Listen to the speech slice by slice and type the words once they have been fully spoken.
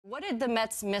What did the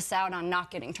Mets miss out on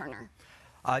not getting Turner?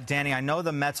 Danny, I know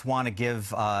the Mets want to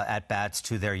give at-bats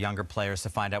to their younger players to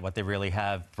find out what they really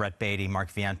have. Brett Beatty,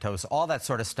 Mark Vientos, all that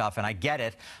sort of stuff, and I get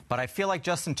it. But I feel like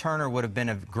Justin Turner would have been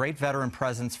a great veteran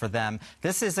presence for them.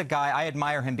 This is a guy, I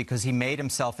admire him because he made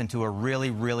himself into a really,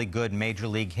 really good major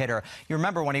league hitter. You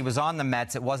remember when he was on the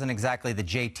Mets, it wasn't exactly the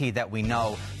JT that we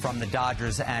know from the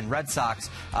Dodgers and Red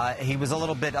Sox. He was a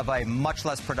little bit of a much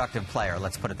less productive player,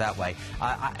 let's put it that way.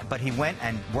 But he went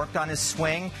and worked on his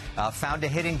swing, found a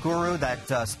hitting guru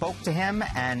that spoke to him,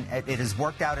 and it has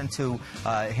worked out into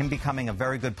him becoming a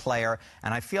very good player.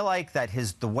 And I feel like that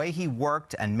the way he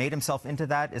worked and made himself into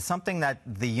that is something that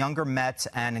the younger Mets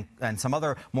and some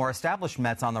other more established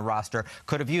Mets on the roster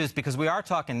could have used, because we are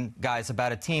talking, guys,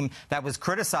 about a team that was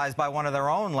criticized by one of their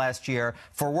own last year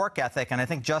for work ethic, and I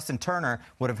think Justin Turner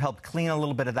would have helped clean a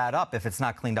little bit of that up if it's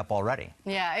not cleaned up already.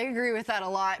 Yeah, I agree with that a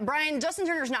lot. Brian, Justin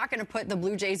Turner's not going to put the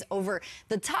Blue Jays over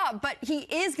the top, but he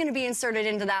is going to be inserted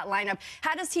into that lineup.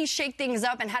 How does he shake things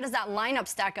up, and how does that lineup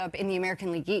stack up in the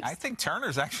American League East? I think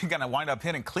Turner's actually going to wind up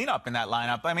hitting cleanup in that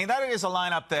lineup. I mean, that is a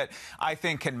lineup that I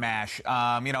think can mash.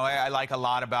 You know, I like a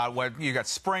lot about what you got.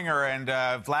 Springer and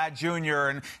Vlad Jr.,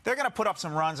 and they're going to put up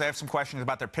some runs. I have some questions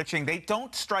about their pitching. They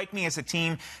don't strike me as a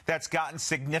team that's gotten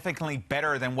significantly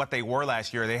better than what they were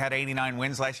last year. They had 89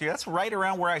 wins last year. That's right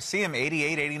around where I see them,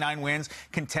 88, 89 wins,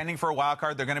 contending for a wild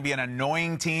card. They're going to be an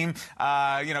annoying team,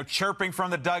 you know, chirping from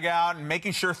the dugout and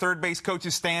making sure third base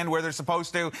coaches stand where they're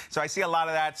supposed to. So I see a lot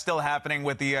of that still happening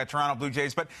with the Toronto Blue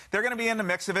Jays, but they're going to be in the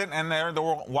mix of it, and they're the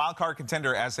wild card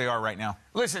contender as they are right now.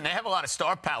 Listen, they have a lot of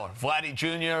star power. Vladdy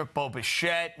Jr., Bo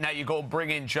Bichette. Now you go bring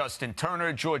in Justin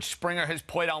Turner. George Springer has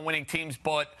played on winning teams,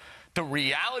 but the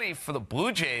reality for the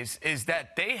Blue Jays is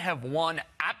that they have won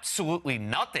absolutely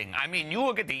nothing. I mean, you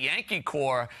look at the Yankee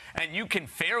core, and you can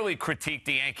fairly critique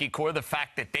the Yankee core, the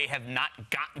fact that they have not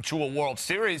gotten to a World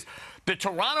Series. The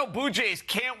Toronto Blue Jays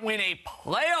can't win a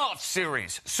playoff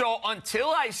series. So until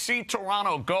I see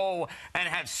Toronto go and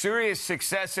have serious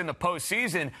success in the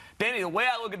postseason, Danny, the way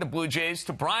I look at the Blue Jays,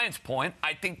 to Brian's point,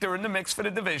 I think they're in the mix for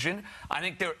the division. I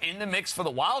think they're in the mix for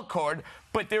the wild card.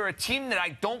 But they're a team that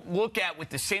I don't look at with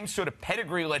the same sort of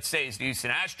pedigree, let's say, as the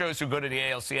Houston Astros, who go to the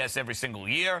ALCS every single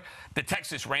year. The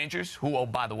Texas Rangers, who, oh,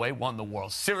 by the way, won the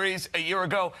World Series a year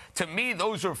ago. To me,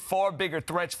 those are far bigger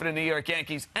threats for the New York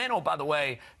Yankees. And, oh, by the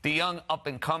way, the young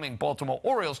up-and-coming Baltimore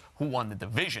Orioles, who won the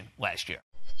division last year.